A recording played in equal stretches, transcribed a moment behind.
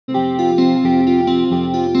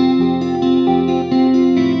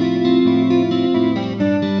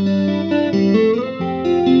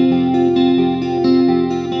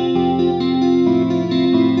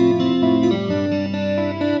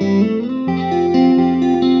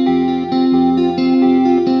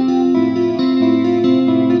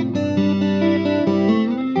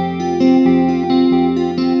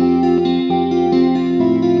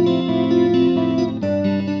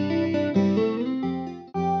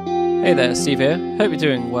Hey there, Steve here. Hope you're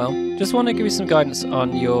doing well. Just want to give you some guidance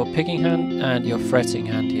on your picking hand and your fretting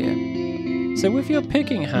hand here. So with your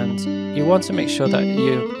picking hand, you want to make sure that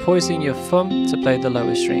you're poising your thumb to play the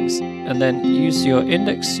lower strings, and then use your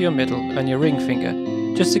index, your middle and your ring finger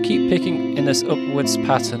just to keep picking in this upwards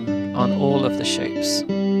pattern on all of the shapes.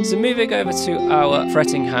 So moving over to our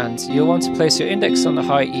fretting hand, you'll want to place your index on the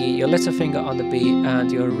high E, your little finger on the B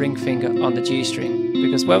and your ring finger on the G string,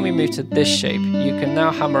 because when we move to this shape, you can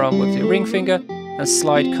now hammer on with your ring finger and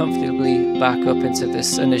slide comfortably back up into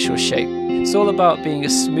this initial shape. It's all about being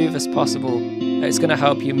as smooth as possible. It's going to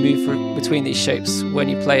help you move between these shapes when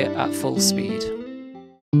you play it at full speed.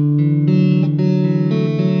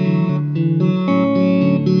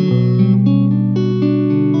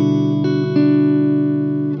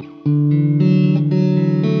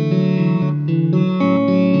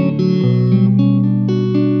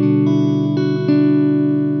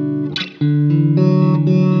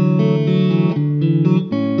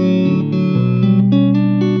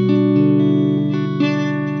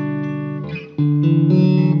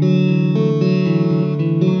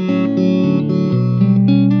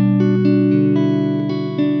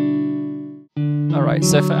 Alright,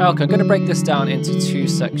 so for Elk, I'm going to break this down into two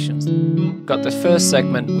sections. We've got the first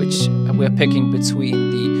segment, which we're picking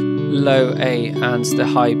between the low A and the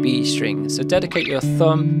high B string. So dedicate your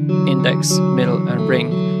thumb, index, middle and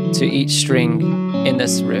ring to each string in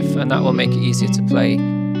this riff, and that will make it easier to play.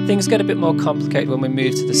 Things get a bit more complicated when we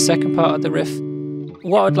move to the second part of the riff.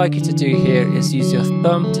 What I'd like you to do here is use your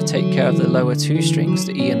thumb to take care of the lower two strings,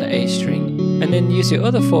 the E and the A string, and then use your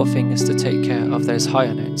other four fingers to take care of those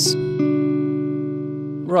higher notes.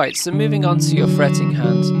 Right, so moving on to your fretting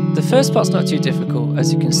hand. The first part's not too difficult,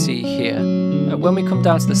 as you can see here. When we come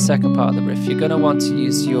down to the second part of the riff, you're going to want to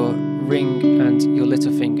use your ring and your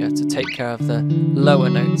little finger to take care of the lower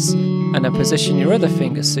notes, and then position your other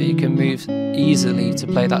finger so you can move easily to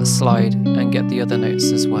play that slide and get the other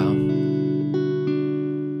notes as well.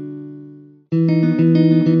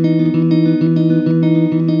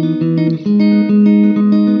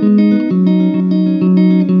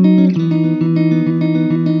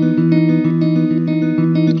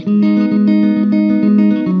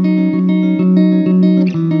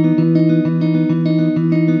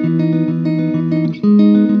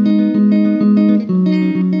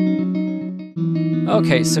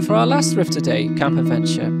 Okay, so for our last riff today, Camp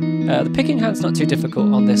Adventure, the picking hand's not too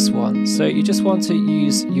difficult on this one. So you just want to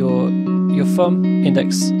use your thumb,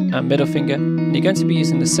 index and middle finger, and you're going to be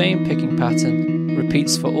using the same picking pattern,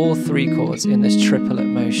 repeats for all three chords in this triplet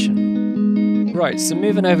motion. Right, so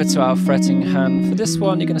moving over to our fretting hand, for this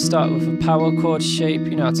one you're going to start with a power chord shape.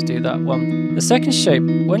 You know how to do that one. The second shape,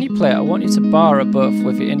 when you play it, I want you to bar above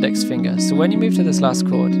with your index finger. So when you move to this last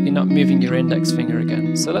chord, you're not moving your index finger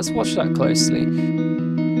again. So let's watch that closely.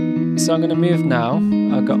 So I'm going to move now.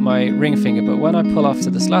 I've got my ring finger, but when I pull off to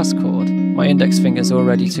this last chord, my index finger is all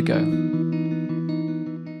ready to go.